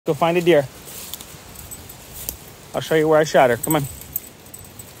Go find a deer. I'll show you where I shot her. Come on.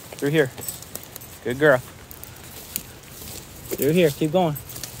 Through here. Good girl. Through here. Keep going.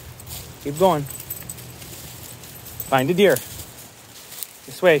 Keep going. Find a deer.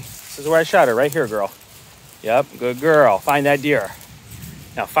 This way. This is where I shot her. Right here, girl. Yep. Good girl. Find that deer.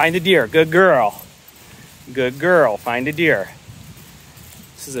 Now find a deer. Good girl. Good girl. Find a deer.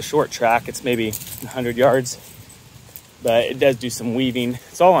 This is a short track. It's maybe 100 yards. But it does do some weaving.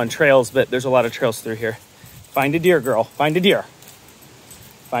 It's all on trails, but there's a lot of trails through here. Find a deer, girl. Find a deer.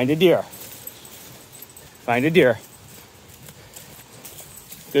 Find a deer. Find a deer.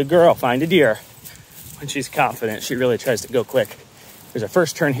 Good girl. Find a deer. When she's confident, she really tries to go quick. There's a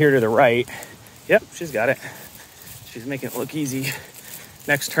first turn here to the right. Yep, she's got it. She's making it look easy.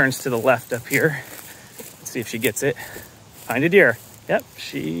 Next turn's to the left up here. Let's see if she gets it. Find a deer. Yep,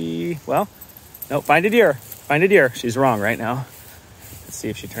 no, find a deer. Find a deer. She's wrong right now. Let's see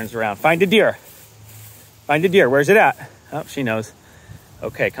if she turns around. Find a deer. Find a deer. Where's it at? Oh, she knows.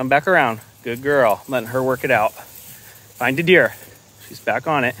 Okay, come back around. Good girl. I'm letting her work it out. Find a deer. She's back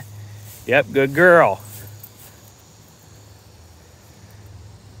on it. Yep, good girl.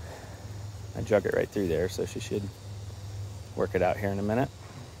 I drug it right through there, so she should work it out here in a minute.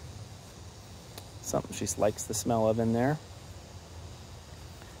 Something she likes the smell of in there.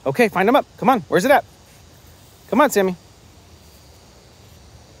 Okay, find him up. Come on. Where's it at? Come on, Sammy.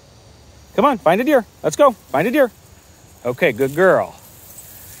 Come on, find a deer. Let's go. Find a deer. Okay, good girl.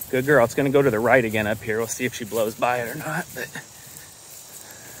 Good girl. It's going to go to the right again up here. We'll see if she blows by it or not. But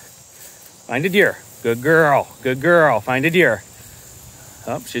find a deer. Good girl. Good girl. Find a deer.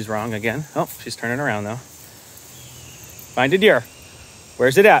 Oh, she's wrong again. Oh, she's turning around, though. Find a deer.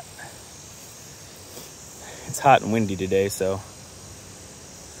 Where's it at? It's hot and windy today, so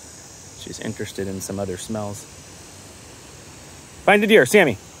she's interested in some other smells. Find a deer,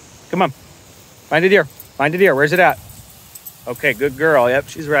 Sammy. Come on. Find a deer. Find a deer. Where's it at? Okay, good girl. Yep,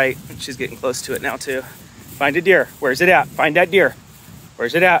 she's right. She's getting close to it now, too. Find a deer. Where's it at? Find that deer.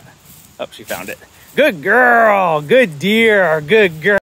 Where's it at? Oh, she found it. Good girl. Good deer. Good girl.